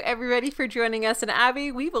 thank you everybody for joining us, and Abby,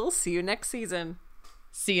 we will see you next season.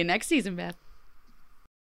 See you next season, Beth.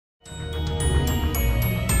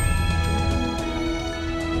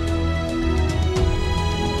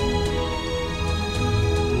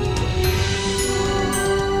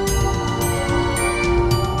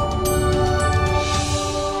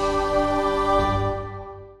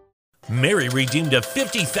 Mary redeemed a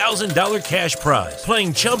 $50,000 cash prize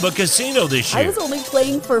playing Chumba Casino this year. I was only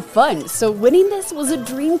playing for fun, so winning this was a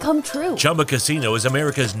dream come true. Chumba Casino is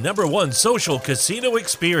America's #1 social casino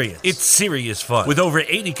experience. It's serious fun. With over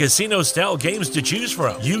 80 casino-style games to choose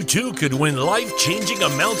from, you too could win life-changing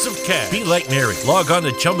amounts of cash. Be like Mary. Log on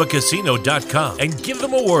to ChumbaCasino.com and give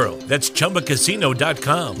them a whirl. That's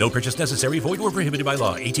ChumbaCasino.com. No purchase necessary. Void where prohibited by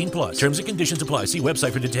law. 18+. Terms and conditions apply. See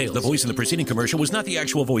website for details. The voice in the preceding commercial was not the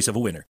actual voice of a winner.